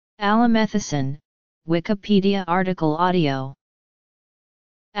Alamethicin, Wikipedia article audio.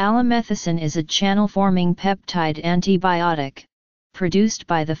 Alamethicin is a channel-forming peptide antibiotic, produced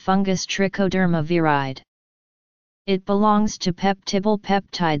by the fungus Trichoderma viride. It belongs to peptidyl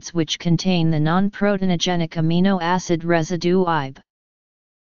peptides which contain the non-proteinogenic amino acid residue IB.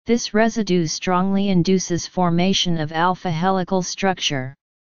 This residue strongly induces formation of alpha helical structure.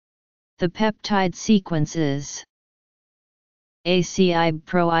 The peptide sequence is AC IB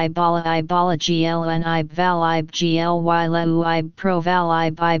pro Ibola Ibola GLN IB val IB GLY LEU IB pro val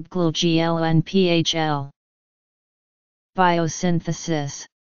IB IB GLU GLN PHL. Biosynthesis.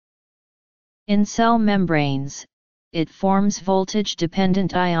 In cell membranes, it forms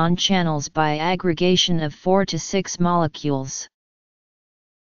voltage-dependent ion channels by aggregation of 4 to 6 molecules.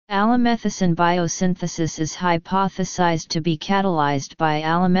 Alamethicin biosynthesis is hypothesized to be catalyzed by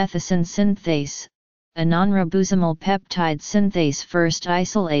alamethicin synthase, a non-ribosomal peptide synthase first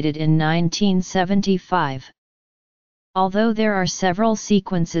isolated in 1975. Although there are several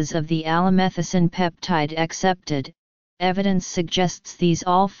sequences of the alamethicin peptide accepted, evidence suggests these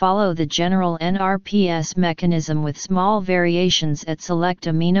all follow the general NRPS mechanism with small variations at select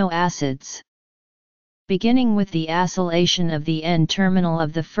amino acids. Beginning with the acylation of the N-terminal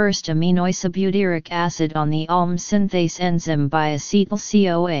of the first aminoisobutyric acid on the ALM synthase enzyme by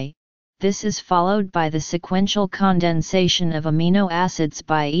acetyl-CoA, this is followed by the sequential condensation of amino acids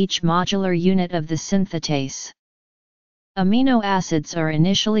by each modular unit of the synthetase. Amino acids are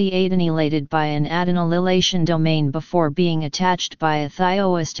initially adenylated by an adenylation domain before being attached by a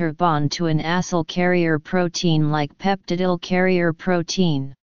thioester bond to an acyl carrier protein like peptidyl carrier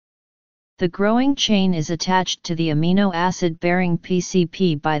protein. The growing chain is attached to the amino acid-bearing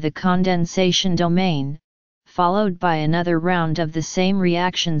PCP by the condensation domain, followed by another round of the same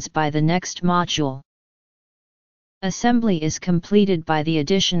reactions by the next module. Assembly is completed by the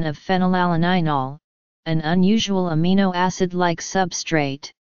addition of phenylalanine, an unusual amino acid-like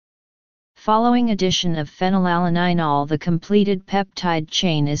substrate. Following addition of phenylalanine, the completed peptide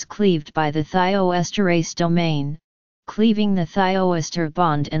chain is cleaved by the thioesterase domain, cleaving the thioester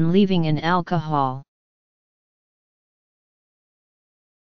bond and leaving an alcohol.